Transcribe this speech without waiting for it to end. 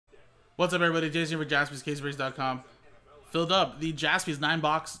What's up, everybody? Jason here for Jaspy'S Filled up the Jaspy'S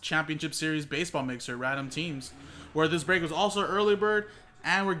 9-box Championship Series baseball mixer, random teams, where this break was also early bird,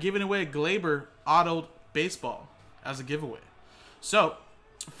 and we're giving away a Glaber auto baseball as a giveaway. So,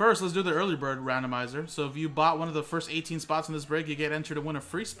 first, let's do the early bird randomizer. So, if you bought one of the first 18 spots in this break, you get entered to win a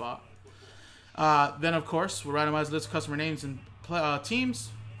free spot. Then, of course, we'll randomize the list of customer names and teams,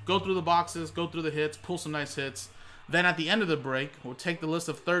 go through the boxes, go through the hits, pull some nice hits. Then at the end of the break, we'll take the list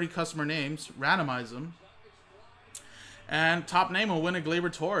of 30 customer names, randomize them, and top name will win a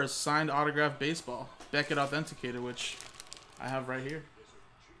Glaber Torres signed autographed baseball, Beckett authenticated, which I have right here.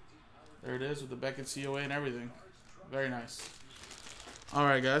 There it is with the Beckett COA and everything. Very nice. All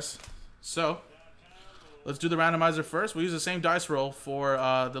right, guys. So let's do the randomizer first. We use the same dice roll for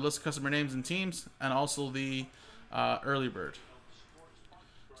the list of customer names and teams, and also the early bird.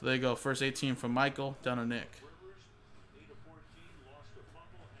 So there you go. First 18 from Michael down to Nick.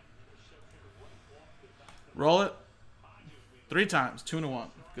 Roll it 3 times, 2 to 1.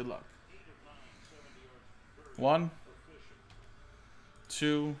 Good luck. 1,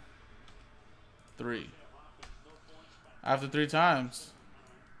 2, 3. After 3 times,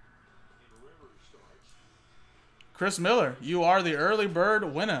 Chris Miller, you are the early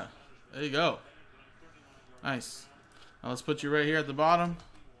bird winner. There you go. Nice. Now let's put you right here at the bottom,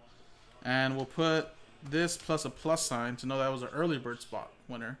 and we'll put this plus a plus sign to know that was an early bird spot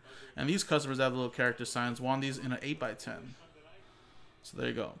winner. And these customers have little character signs. Won these in an 8x10. So there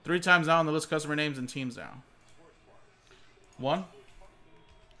you go. 3 times now on the list of customer names and teams now. 1,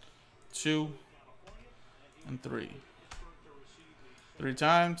 2, and 3. 3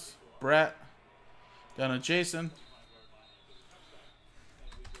 times. Brett. Down to Jason.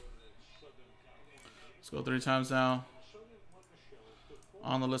 Let's go 3 times now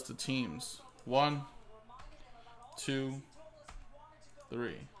on the list of teams. 1, 2,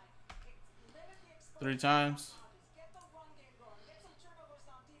 3. 3 times.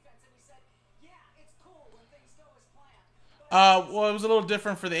 Well, it was a little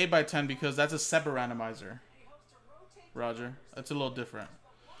different for the 8x10 because that's a separate randomizer. Roger, that's a little different.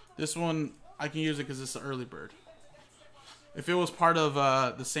 This one, I can use it because it's an early bird. If it was part of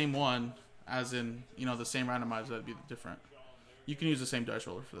the same one, as in, you know, the same randomizer, that'd be different. You can use the same dice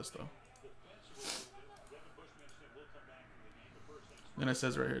roller for this, though. Then it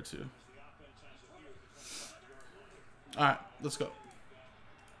says right here, too. Alright, let's go.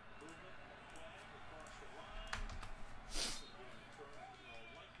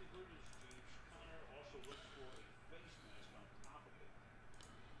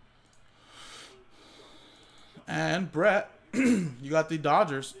 And Brett, you got the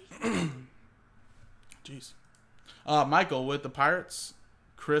Dodgers. Jeez. Michael with the Pirates.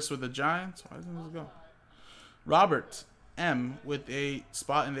 Chris with the Giants. Why doesn't this go? Robert M with a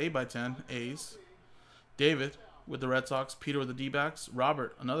spot in the 8x10 A's. David with the Red Sox. Peter with the D-backs.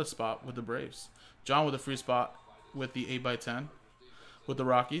 Robert, another spot with the Braves. John with a free spot with the 8x10 with the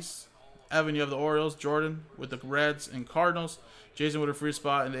Rockies. Evan, you have the Orioles. Jordan with the Reds and Cardinals. Jason with a free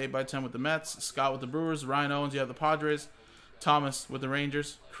spot in the 8x10 with the Mets. Scott with the Brewers. Ryan Owens, you have the Padres. Thomas with the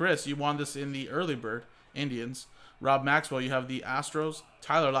Rangers. Chris, you won this in the early bird, Indians. Rob Maxwell, you have the Astros.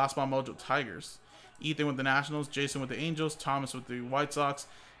 Tyler, Last Ball Mojo, Tigers. Ethan with the Nationals. Jason with the Angels. Thomas with the White Sox.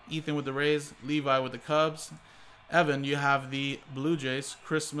 Ethan with the Rays. Levi with the Cubs. Evan, you have the Blue Jays.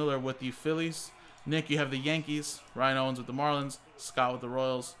 Chris Miller with the Phillies. Nick, you have the Yankees. Ryan Owens with the Marlins. Scott with the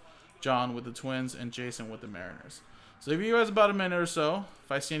Royals. John with the Twins. And Jason with the Mariners. So if you guys about a minute or so,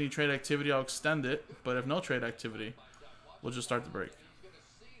 if I see any trade activity, I'll extend it. But if no trade activity, we'll just start the break.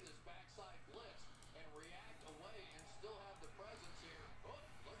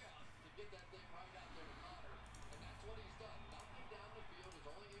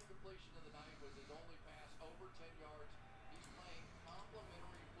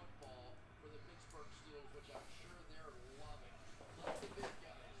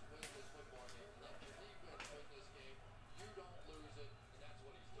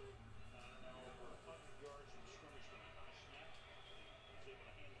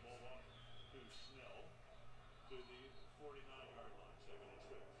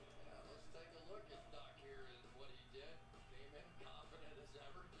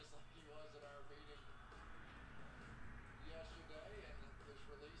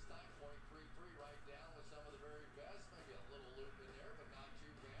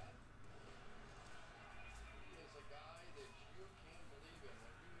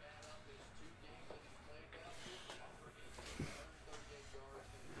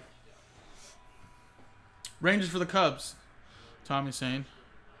 Rangers for the Cubs. Tommy saying.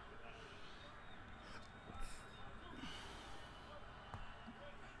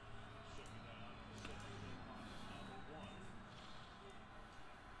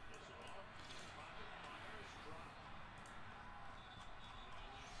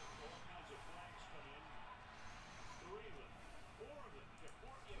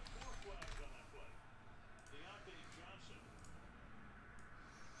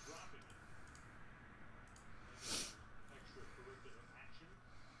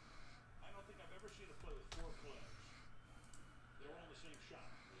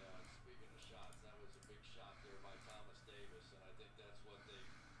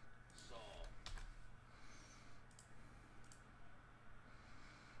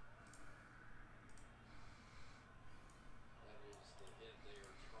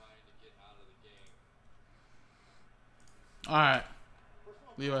 All right.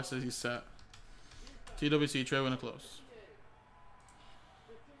 Levi says he's set. TWC, trade when it close.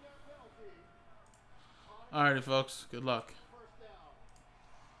 Alrighty, folks. Good luck.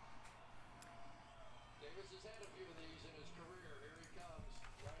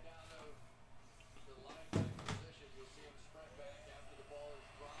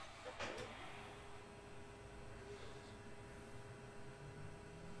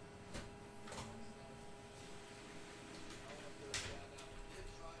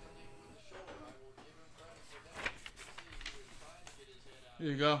 Here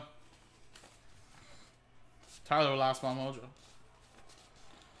you go. Tyler last bomb mojo.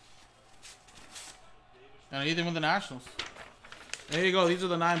 And anything with the Nationals. There you go. These are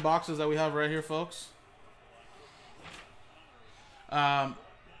the 9 boxes that we have right here, folks. Archives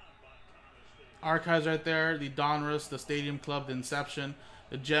right there. The Donruss, the Stadium Club, the Inception,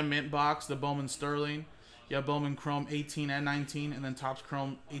 the Gem Mint box, the Bowman Sterling. You have Bowman Chrome 18 and 19, and then Topps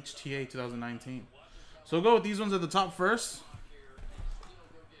Chrome HTA 2019. So we'll go with these ones at the top first.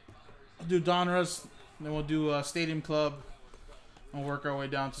 We'll do Donruss, then we'll do Stadium Club, and work our way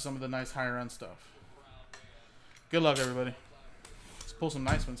down to some of the nice higher end stuff. Good luck, everybody. Let's pull some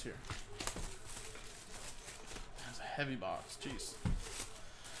nice ones here. That's a heavy box. Jeez. It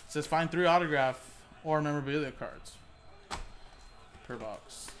says find 3 autograph or memorabilia cards per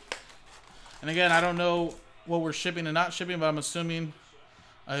box. And again, I don't know what we're shipping and not shipping, but I'm assuming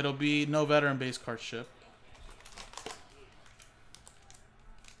it'll be no veteran base card ship.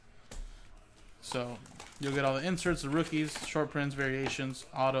 So you'll get all the inserts, the rookies, short prints, variations,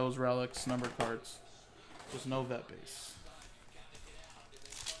 autos, relics, number cards. Just no vet base.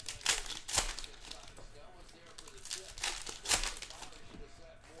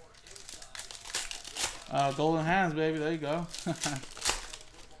 Golden hands, baby. There you go.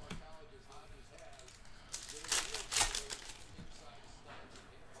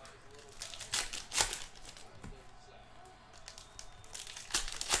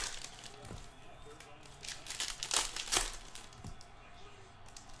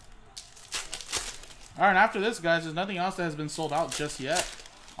 All right, after this, guys, there's nothing else that has been sold out just yet.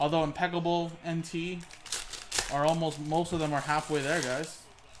 Although Impeccable NT are most of them are halfway there, guys.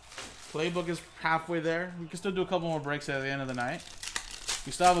 Playbook is halfway there. We can still do a couple more breaks at the end of the night.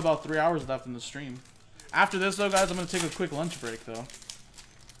 We still have about 3 hours left in the stream. After this, though, guys, I'm going to take a quick lunch break, though.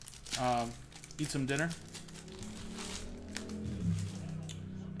 Eat some dinner.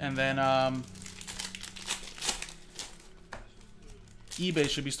 And then eBay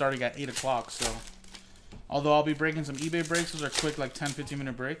should be starting at 8 o'clock, so... Although I'll be breaking some eBay breaks. Those are quick, like 10-15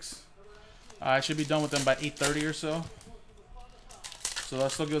 minute breaks. I should be done with them by 8:30 or so. So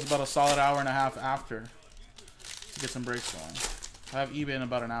that still gives about a solid hour and a half after to get some breaks going. I have eBay in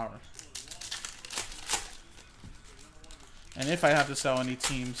about an hour. And if I have to sell any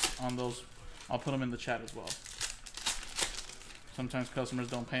teams on those, I'll put them in the chat as well. Sometimes customers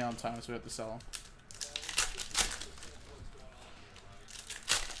don't pay on time, so we have to sell them.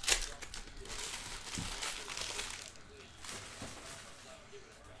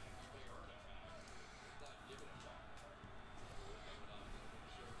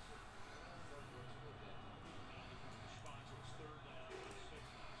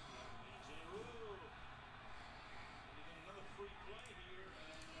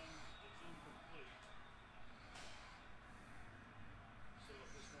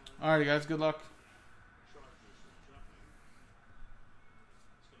 Alrighty, guys. Good luck.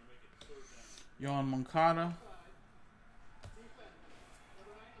 Yohan Moncada.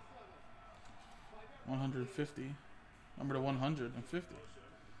 150. Number to 150.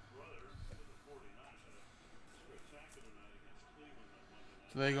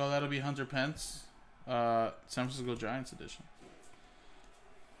 So there you go. That'll be Hunter Pence. San Francisco Giants edition.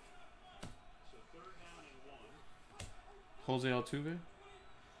 Jose Altuve.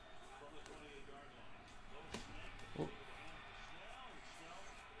 Oh.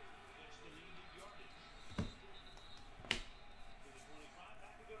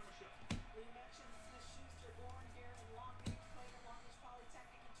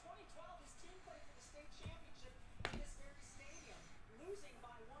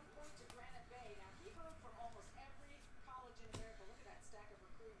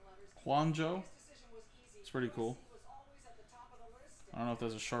 Juanjo. It's pretty cool. I don't know if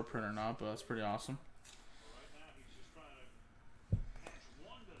that's a short print or not, but that's pretty awesome.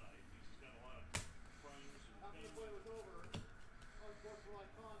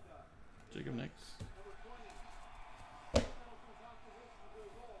 Jacob Nix.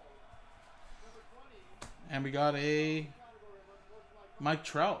 And we got a Mike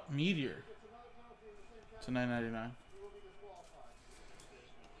Trout Meteor to 999.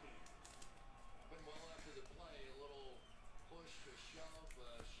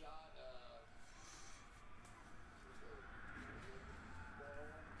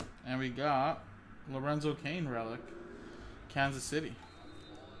 And we got Lorenzo Cain relic, Kansas City.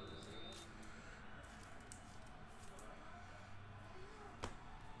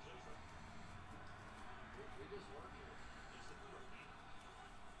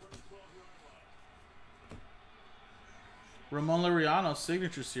 Ramon Laureano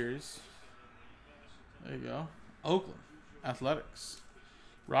Signature Series. There you go. Oakland Athletics.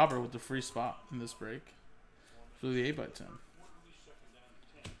 Robert with the free spot in this break. Through the 8x10.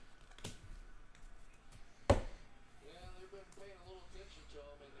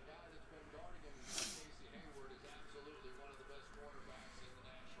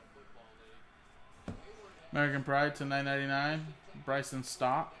 American Pride to 999. Bryson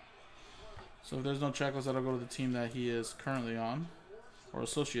Stott. So if there's no checklist, that'll go to the team that he is currently on or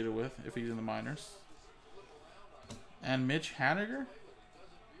associated with if he's in the minors. And Mitch Haniger.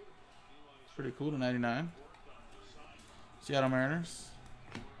 Pretty cool to 99. Seattle Mariners.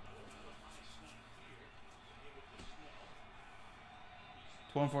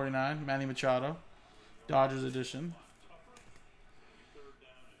 To 149. Manny Machado. Dodgers edition.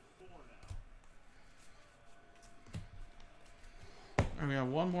 And we have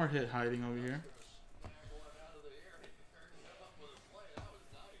one more hit hiding over here.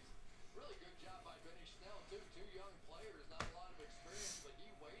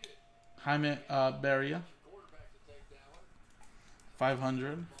 Jaime Barria.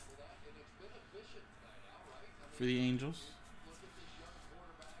 500 for the Angels.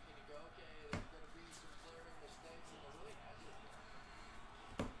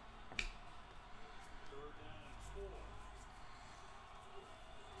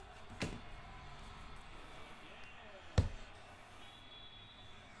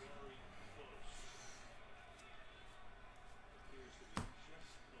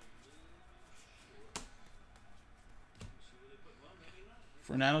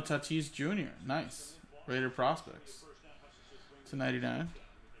 Fernando Tatis Jr. Nice. Raider Prospects. To 99.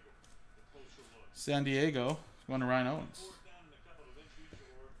 San Diego. Going to Ryan Owens.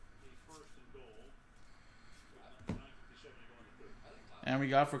 And we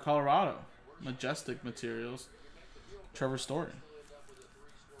got for Colorado. Majestic Materials. Trevor Story.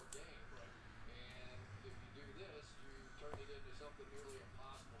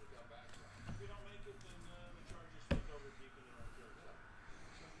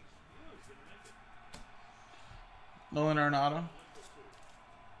 Nolan Arenado.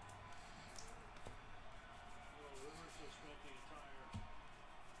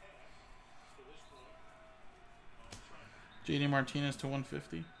 JD Martinez to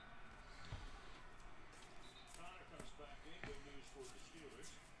 150.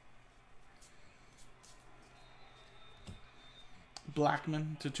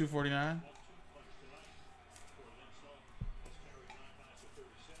 Blackman to 249.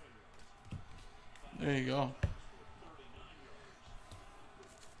 There you go.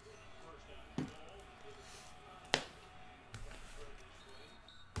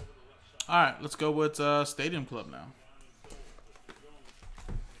 All right, let's go with Stadium Club now.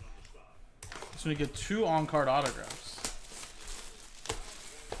 So we get 2 on-card autographs.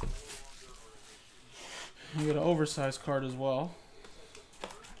 You get an oversized card as well.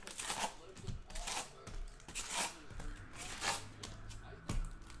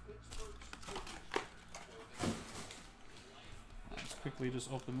 Let's quickly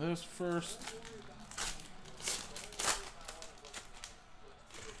just open this first.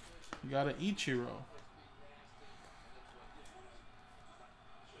 You got an Ichiro.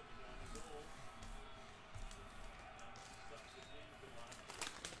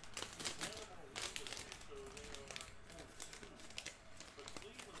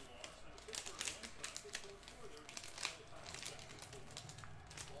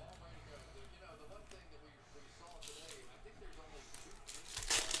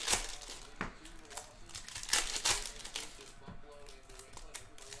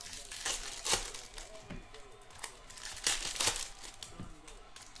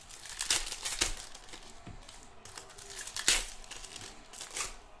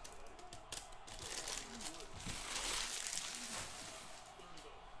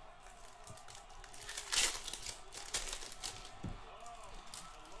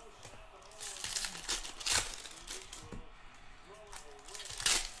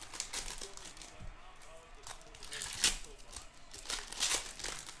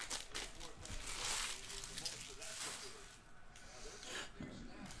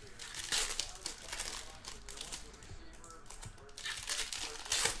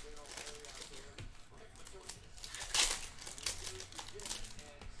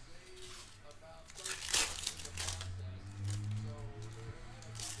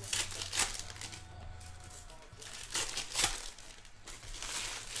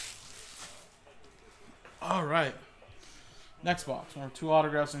 All right. Next box. There are 2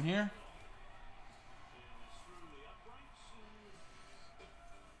 autographs in here.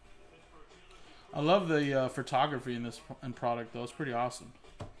 I love the photography in this product, though. It's pretty awesome.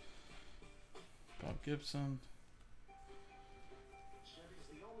 Bob Gibson.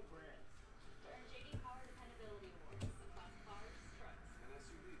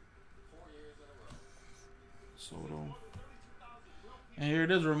 Soto. And here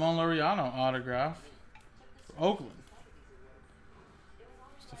it is, Ramon Laureano autograph for Oakland.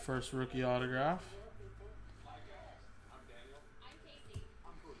 It's the first rookie autograph.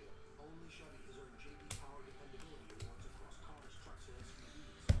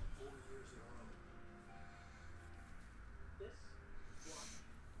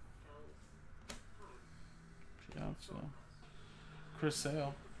 So Chris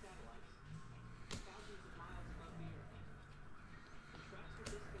Sale.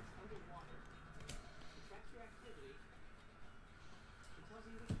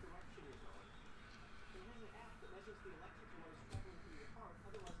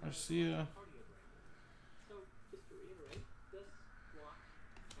 Garcia.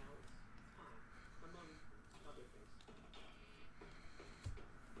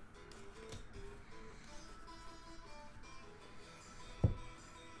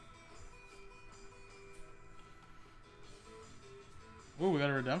 Oh, we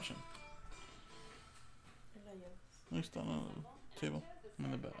got a redemption. At least on the table. I'm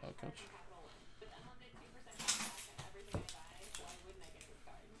in the back. I'll catch.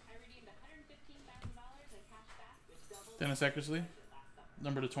 Dennis Eckersley,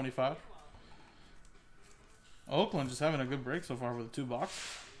 number to 25. Oakland just having a good break so far with the 2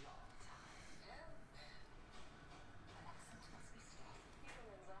 boxes.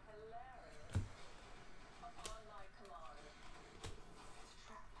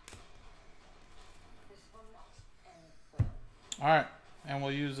 All right, and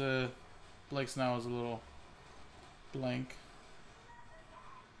we'll use Blake's now as a little blank.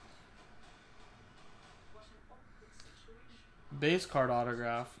 Base card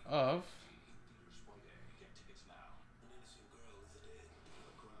autograph of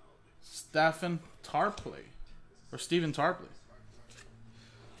Stephen Tarpley, or Stephen Tarpley.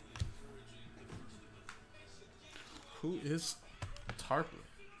 Who is Tarpley?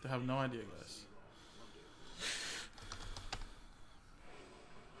 I have no idea, guys.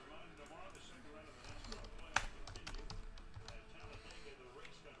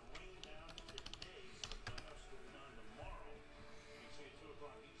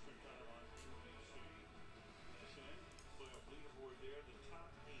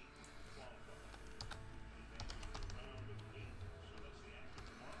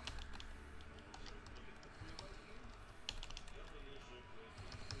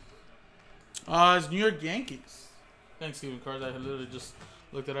 It's New York Yankees. Thanks, Steven Cards. I literally just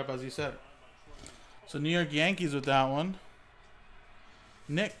looked it up as you said it. So New York Yankees with that one.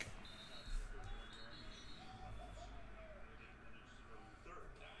 Nick.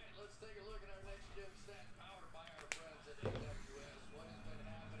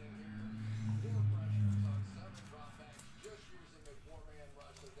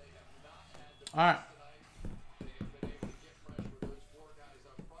 All right.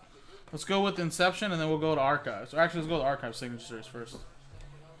 Let's go with Inception, and then we'll go to Archives. Or actually, let's go to Archive Signatures first.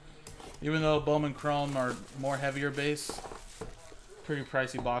 Even though Bowman Chrome are more heavier base, pretty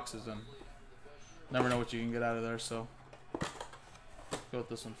pricey boxes, and never know what you can get out of there, so go with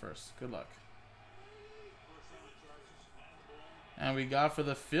this one first. Good luck. And we got for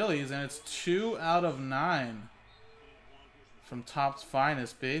the Phillies, and it's 2 out of 9 from Topps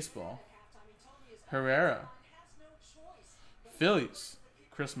Finest Baseball. Herrera. Phillies.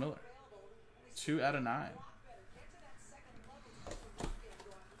 Chris Miller. 2 out of 9.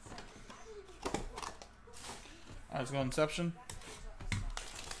 Alright, let's go Inception.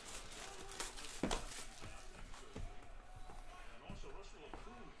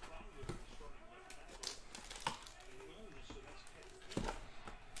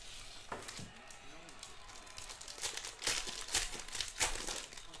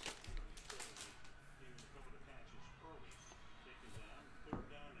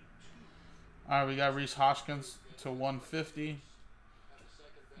 Alright, we got Reese Hoskins to 150.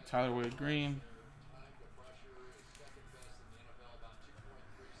 Tyler Wade Green.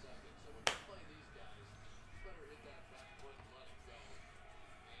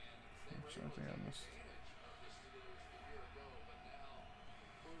 I think I missed.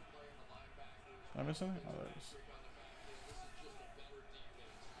 Did I miss anything? Oh, there it is.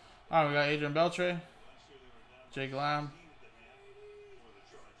 Alright, we got Adrian Beltre. Jake Lamb.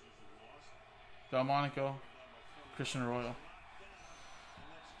 Delmonico, Christian Royal.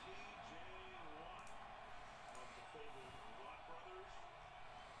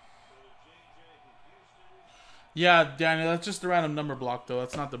 Yeah, Daniel, that's just the random number block, though.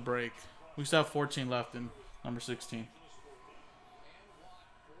 That's not the break. We still have 14 left in number 16.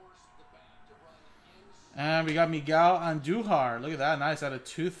 And we got Miguel Andujar. Look at that. Nice. Out of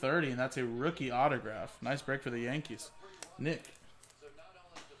 230, and that's a rookie autograph. Nice break for the Yankees. Nick.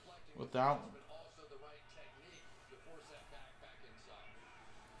 With that one.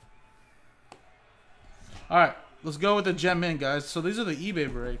 All right. Let's go with the gem in, guys. So these are the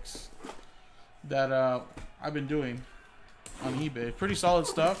eBay breaks that I've been doing on eBay. Pretty solid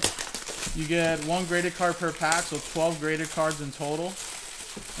stuff. You get 1 graded card per pack, so 12 graded cards in total.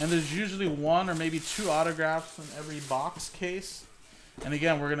 And there's usually 1 or maybe 2 autographs in every box case. And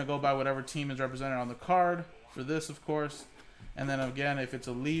again, we're going to go by whatever team is represented on the card for this, of course. And then again, if it's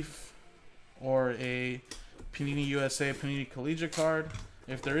a Leaf or a Panini USA, Panini Collegiate card,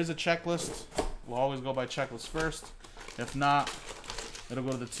 if there is a checklist, we'll always go by checklist first. If not, it'll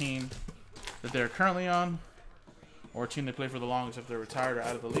go to the team that they're currently on, or a team they play for the longest if they're retired or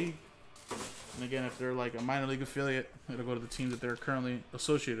out of the league. And again, if they're like a minor league affiliate, it'll go to the team that they're currently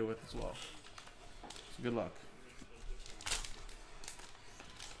associated with as well. So good luck.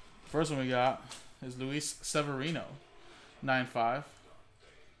 First one we got is Luis Severino, 9.5,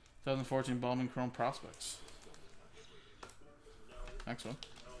 2014 Bowman Chrome Prospects. Next one.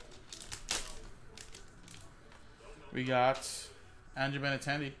 We got Andrew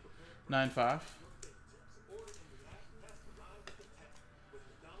Benintendi, 9.5.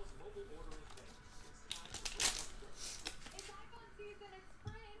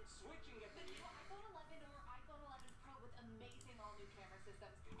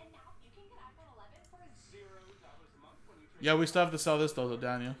 Yeah, we still have to sell this though,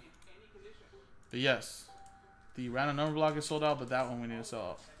 Daniel. But yes, the random number block is sold out, but that one we need to sell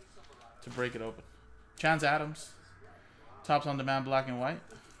out to break it open. Chance Adams, Tops on Demand black and white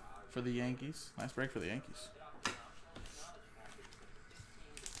for the Yankees. Nice break for the Yankees.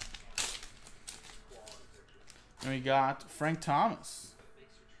 And we got Frank Thomas.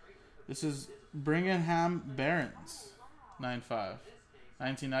 This is Birmingham Barons, 9.5,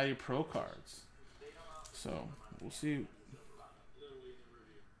 1990 Pro Cards. So we'll see.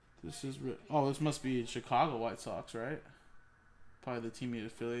 This is this must be Chicago White Sox, right? Probably the team he's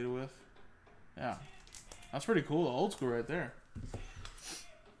affiliated with. Yeah, that's pretty cool. Old school right there.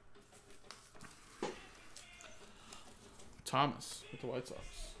 Thomas with the White Sox.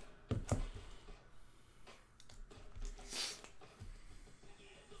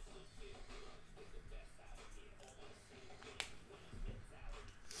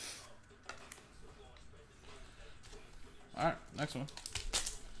 All right, next one.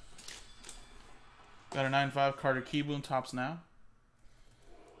 Got a 9.5 Carter Keyboom Tops now.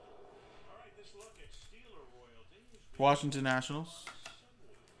 Washington Nationals.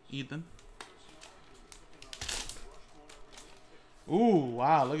 Ethan. Ooh,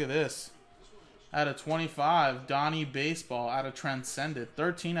 wow, look at this. Out of 25, Donnie Baseball out of Transcendent.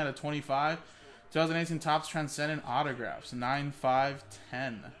 13 out of 25. 2018 Tops Transcendent Autographs.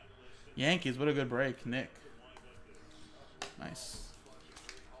 9.5/10. Yankees, what a good break. Nick. Nice.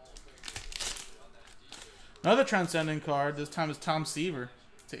 Another Transcendent card. This time is Tom Seaver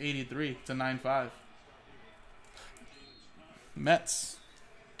to 83 to 9.5. Mets.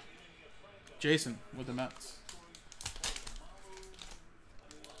 Jason with the Mets.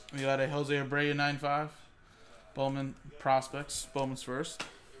 We got a Jose Abreu 9.5. Bowman Prospects. Bowman's first.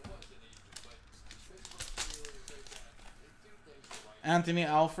 Anthony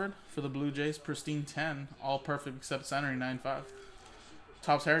Alford for the Blue Jays. Pristine 10. All perfect except centering 9.5.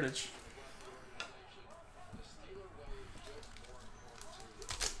 Topps Heritage.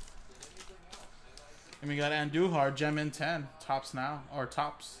 And we got Andujar, Gem in 10. Tops now. Or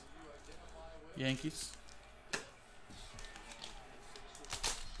Tops. Yankees.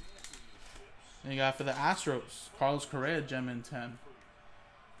 And you got for the Astros, Carlos Correa, Gem in 10.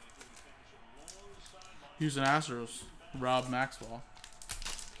 Houston Astros, Rob Maxwell.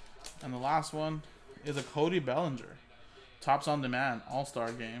 And the last one is a Cody Bellinger. Tops on Demand,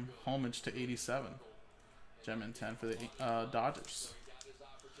 All-Star Game, homage to 87. Gem in 10 for the Dodgers.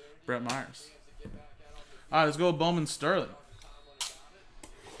 Brett Myers. All right, let's go with Bowman Sterling.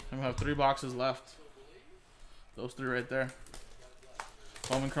 And we have 3 boxes left. Those 3 right there.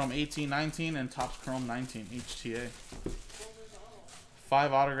 Bowman Chrome 18, 19, and Topps Chrome 19, HTA.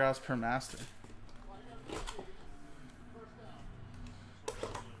 5 autographs per master.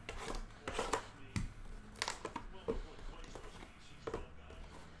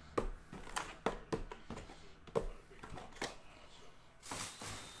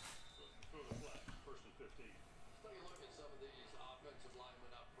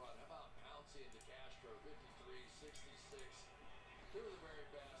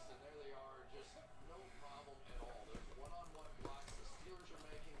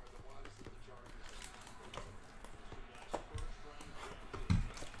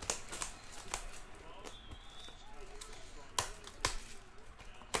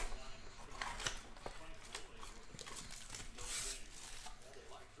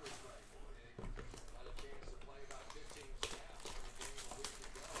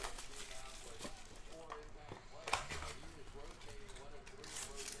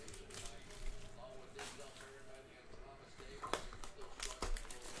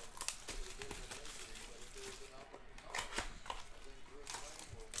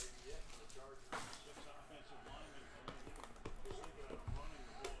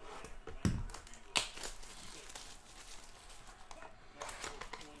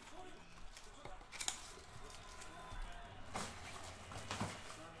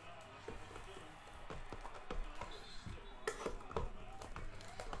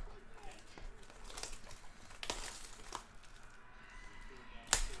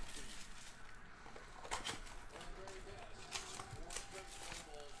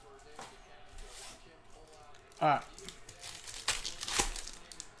 All right.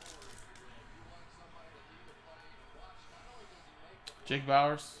 Jake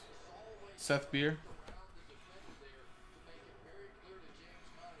Bowers, Seth Beer.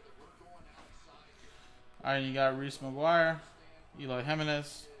 All right, you got Reese McGuire, Eli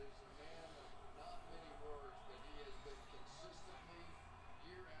Jimenez.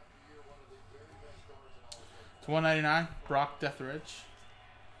 To 199, Brock Deathridge.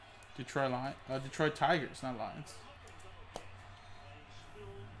 Detroit Tigers, not Lions.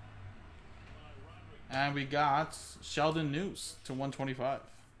 And we got Sheldon News to 125.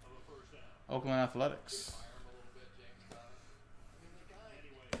 Oakland Athletics.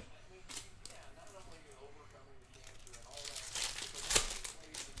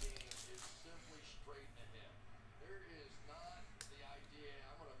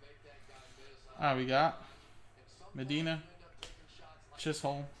 All right, we got Medina,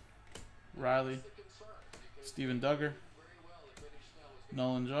 Chisholm, Riley, Steven Duggar,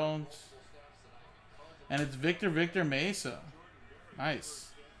 Nolan Jones, and it's Victor Mesa. Nice.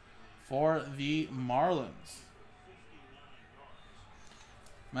 For the Marlins.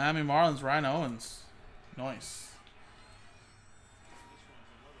 Miami Marlins, Ryan Owens. Nice.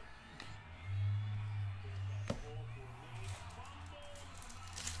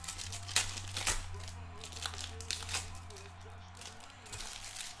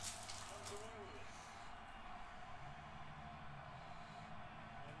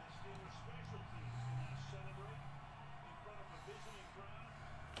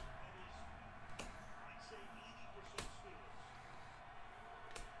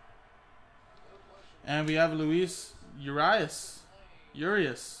 And we have Luis Urias.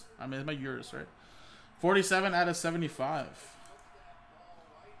 I mean, it's my Urias, right? 47 out of 75.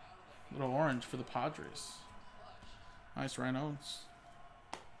 Little orange for the Padres. Nice, Ryan Owens.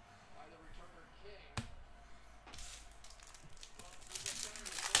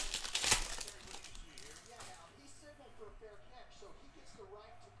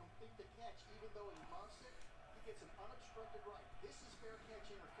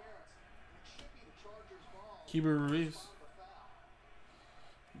 Keeper Ruiz,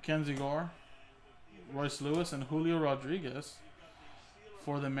 Mackenzie Gore, Royce Lewis, and Julio Rodriguez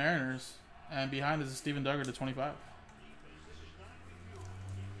for the Mariners. And behind is Steven Duggar to 25.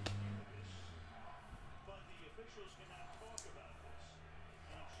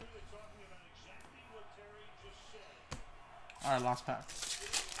 All right, last pack.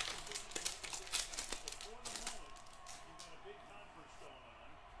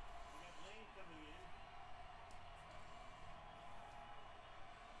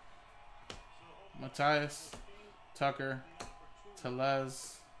 Matthias, Tucker,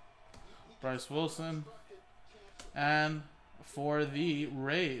 Tellez, Bryce Wilson, and for the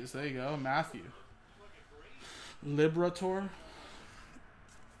Rays, there you go, Matthew Liberator,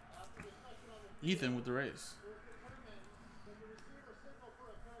 Ethan with the Rays.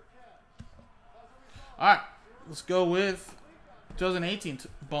 All right, let's go with 2018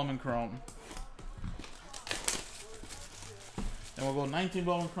 Bowman Chrome. And we'll go 19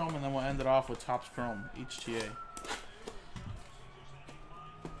 Bowman Chrome, and then we'll end it off with Topps Chrome, HTA.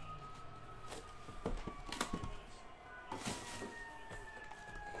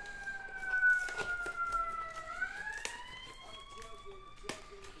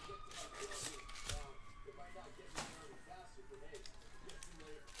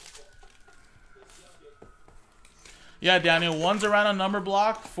 Yeah, Daniel. One's a random number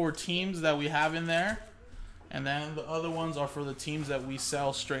block for teams that we have in there, and then the other ones are for the teams that we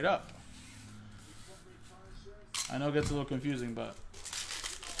sell straight up. I know it gets a little confusing, but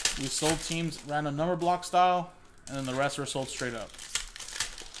we sold teams random number block style, and then the rest were sold straight up.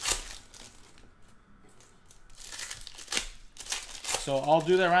 So I'll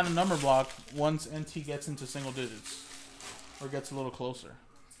do that random number block once NT gets into single digits, or gets a little closer.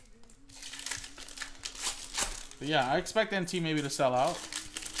 But yeah, I expect NT maybe to sell out.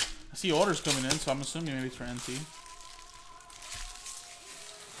 I see orders coming in, so I'm assuming maybe it's for NT.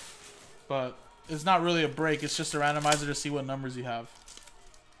 But it's not really a break, it's just a randomizer to see what numbers you have.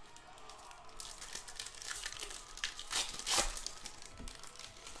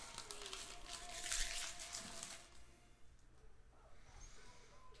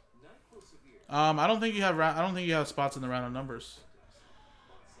 I don't think you have spots in the random numbers.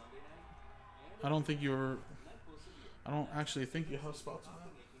 I don't actually think you have spots in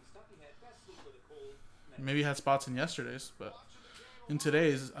that. Maybe you had spots in yesterday's, but in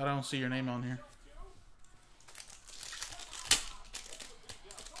today's, I don't see your name on here.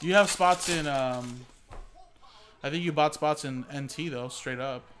 You have spots in, I think you bought spots in NT, though, straight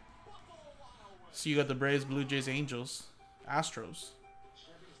up. So you got the Braves, Blue Jays, Angels, Astros.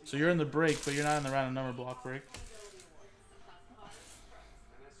 So you're in the break, but you're not in the random number block break.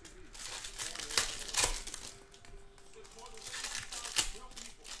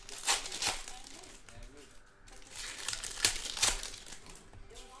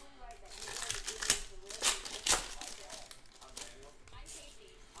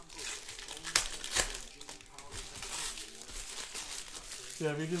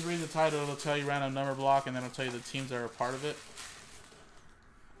 Yeah, if you just read the title, it'll tell you random number block, and then it'll tell you the teams that are a part of it.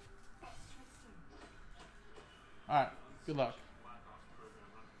 Alright, good luck.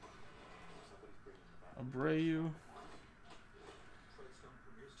 Abreu.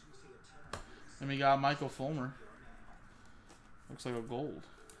 And we got Michael Fulmer. Looks like a gold.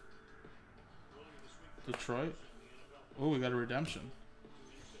 Detroit. Oh, we got a redemption.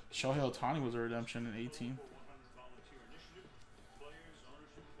 Shohei Ohtani was a redemption in 18.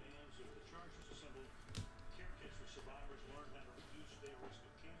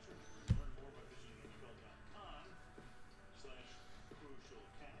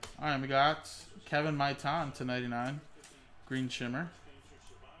 Alright, we got Kevin Maitan to 99. Green Shimmer.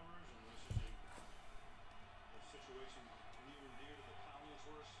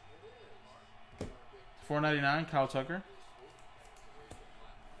 $4.99, Kyle Tucker.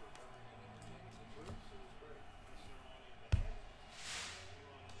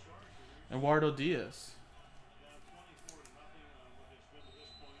 Eduardo Diaz.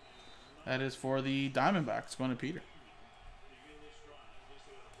 That is for the Diamondbacks, going to Peter.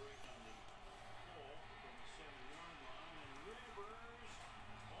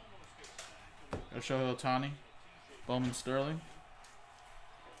 Shohei Ohtani, Bowman Sterling.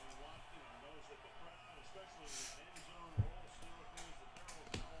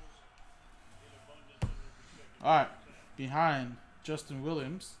 Alright, behind Justin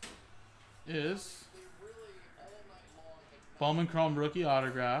Williams is Bowman Chrome rookie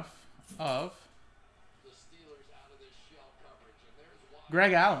autograph of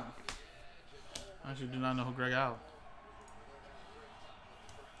Greg Allen. I actually do not know who Greg Allen.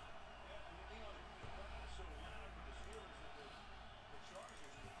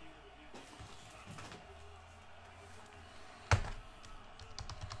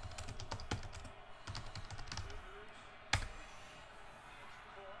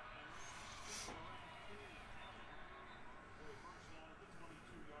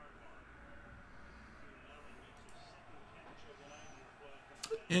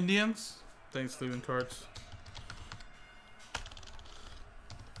 Indians. Thanks, Steven Carts.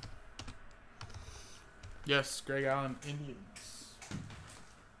 Yes, Greg Allen, Indians.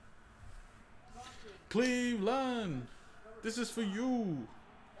 Cleveland. This is for you.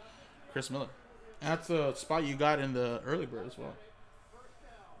 Chris Miller. And that's the spot you got in the early bird as well.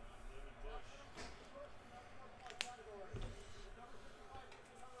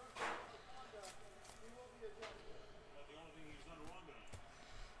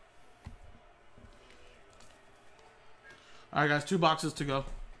 Alright, guys, 2 boxes to go.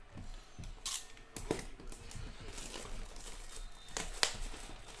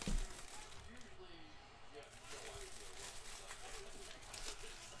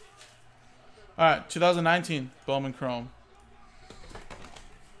 Alright, 2019 Bowman Chrome.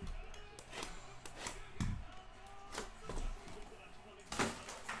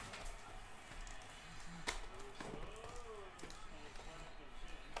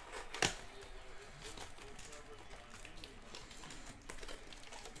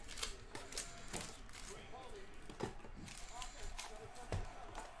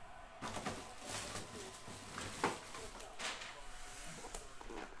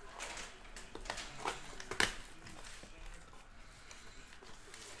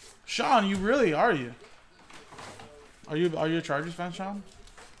 Sean, you really are you? Are you a Chargers fan, Sean?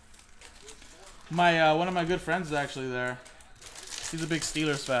 My one of my good friends is actually there. He's a big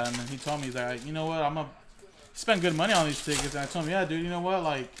Steelers fan, and he told me that, you know what, I'm gonna spend good money on these tickets. And I told him, yeah, dude, you know what,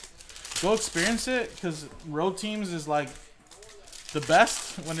 like, go experience it, because road teams is like the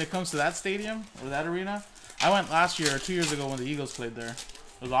best when it comes to that stadium or that arena. I went last year or 2 years ago when the Eagles played there.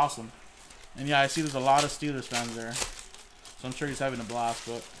 It was awesome. And yeah, I see there's a lot of Steelers fans there, so I'm sure he's having a blast.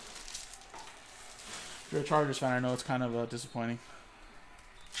 But if you're a Chargers fan, I know it's kind of disappointing.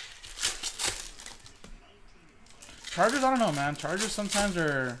 Chargers, I don't know, man. Chargers sometimes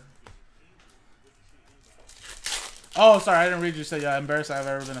are... Oh, sorry, I didn't read you say, yeah, embarrassed I've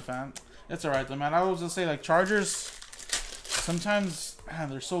ever been a fan. It's alright, though, man. I was just say, like, Chargers, sometimes, man,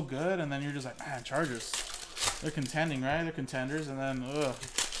 they're so good, and then you're just like, man, Chargers, they're contending, right? They're contenders, and then, ugh,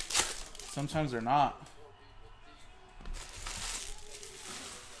 sometimes they're not.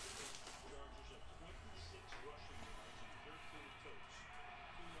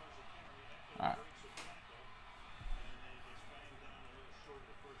 Alright.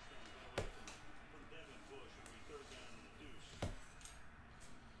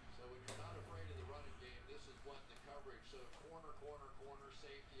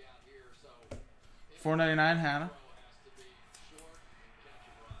 $4.99, Hannah.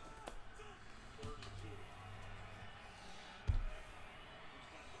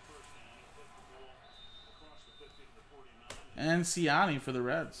 And Siani for the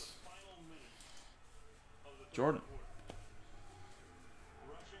Reds. Jordan.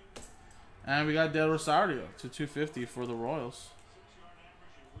 And we got Del Rosario to 250 for the Royals.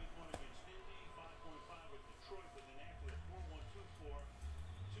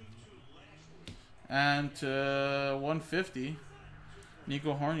 And to 150,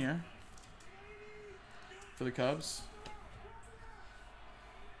 Nico Hornier for the Cubs.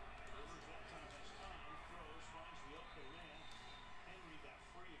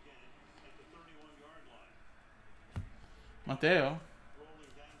 Mateo.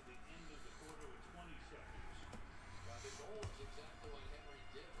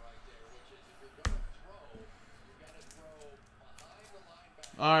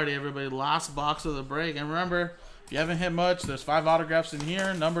 Alrighty, everybody, last box of the break. And remember, if you haven't hit much, there's 5 autographs in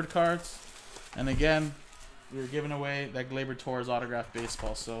here, numbered cards. And again, we were giving away that Gleyber Torres autographed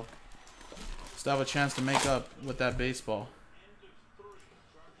baseball, so still have a chance to make up with that baseball.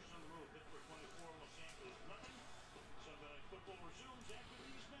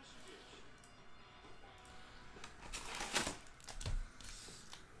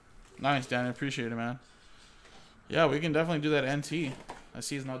 Nice, Danny. Appreciate it, man. Yeah, we can definitely do that NT. I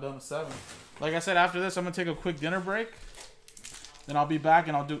see he's now done with 7. Like I said, after this, I'm going to take a quick dinner break. Then I'll be back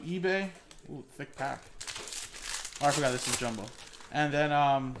and I'll do eBay. Ooh, thick pack. Oh, I forgot this is jumbo. And then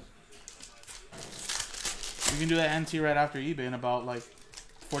we can do that NT right after eBay in about like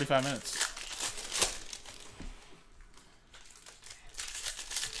 45 minutes.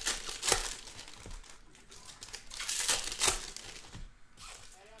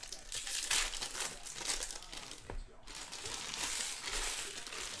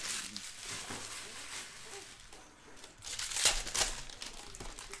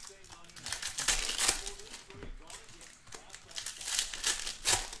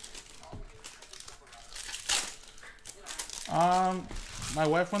 My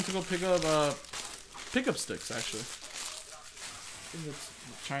wife went to go pick up pickup sticks, actually. I think it's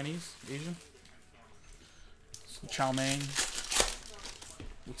Chinese, Asian. Some chow mein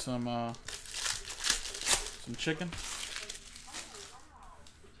with some chicken.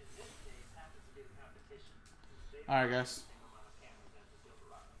 All right, guys.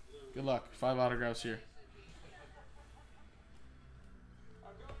 Good luck. 5 autographs here.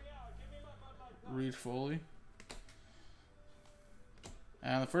 Reed Foley.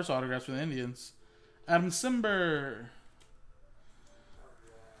 And the first autograph for the Indians, Adam Simber.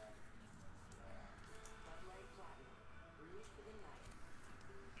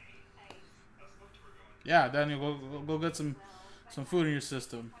 Yeah, Daniel, go get some food in your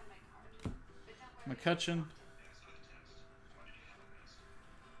system. McCutcheon.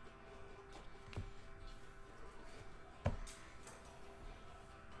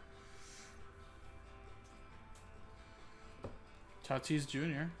 Tatis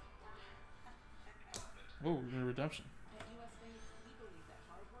Jr. Oh, we got a redemption.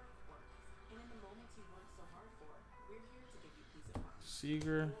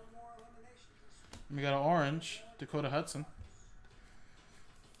 Seager. And we got an orange, Dakota Hudson.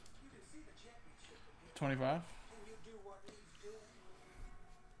 25.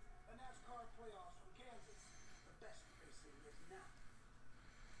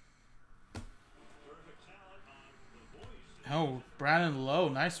 Brandon Lowe,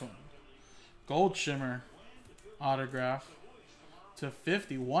 nice one. Gold Shimmer autograph to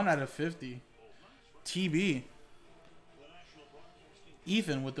 50. 1 out of 50. TB.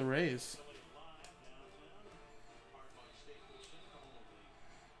 Ethan with the Rays.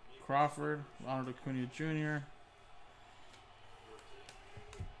 Crawford, Ronald Acuna Jr.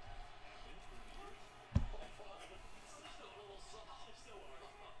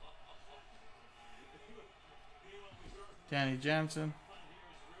 Danny Jansen.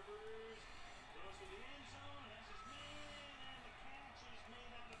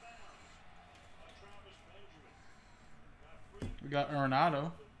 We got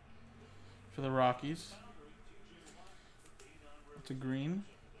Arenado for the Rockies. It's a green.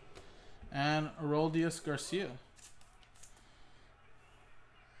 And Aroldis Garcia.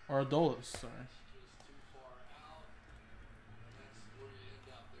 Or Adolis, sorry.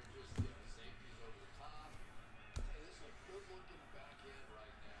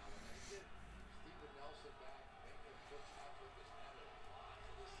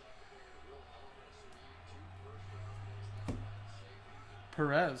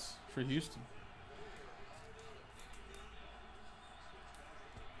 Perez for Houston.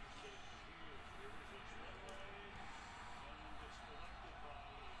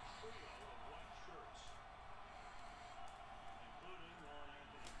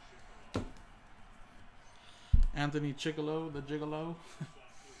 Anthony Chicolo, the Gigolo.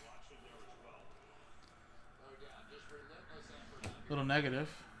 Little negative.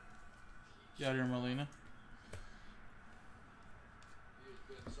 Yadier Molina.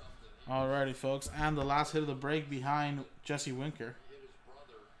 Alrighty, folks. And the last hit of the break behind Jesse Winker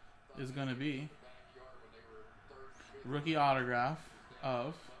is going to be rookie autograph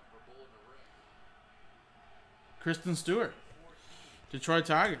of Kristen Stewart. Detroit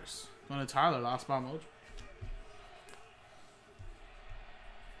Tigers. Going to Tyler, last spot mojo.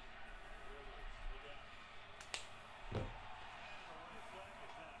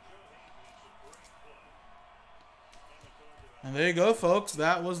 And there you go, folks.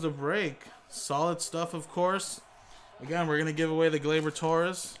 That was the break. Solid stuff, of course. Again, we're going to give away the Gleyber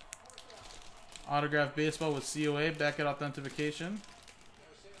Torres autographed baseball with COA, Beckett authentication.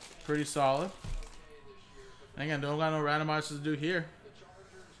 Pretty solid. And again, don't got no randomizers to do here.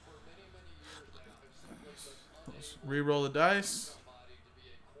 Let's re-roll the dice.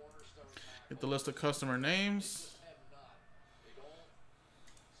 Get the list of customer names.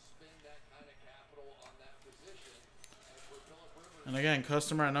 And again,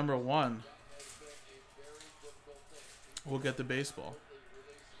 customer at number 1 will get the baseball.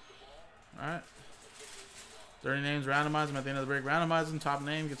 Alright. 30 names, randomize them at the end of the break. Randomize them, top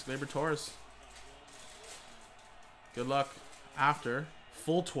name gets Gleyber Torres. Good luck after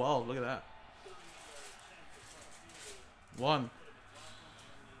full 12. Look at that. 1,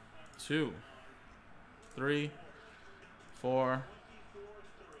 2, 3, 4,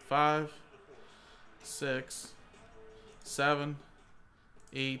 5, 6, 7,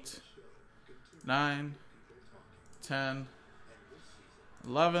 8, 9, 10,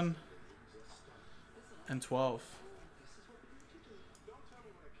 11, and 12.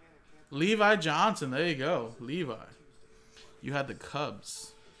 Levi Johnson, there you go. Levi. You had the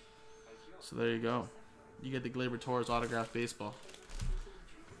Cubs. So there you go. You get the Gleyber Torres autographed baseball.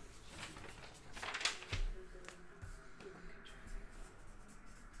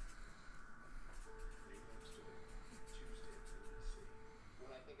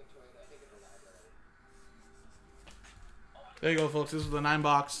 There you go, folks. This is the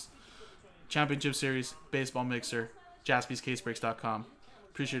 9-box Championship Series Baseball Mixer. JaspysCaseBreaks.com.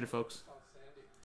 Appreciate it, folks.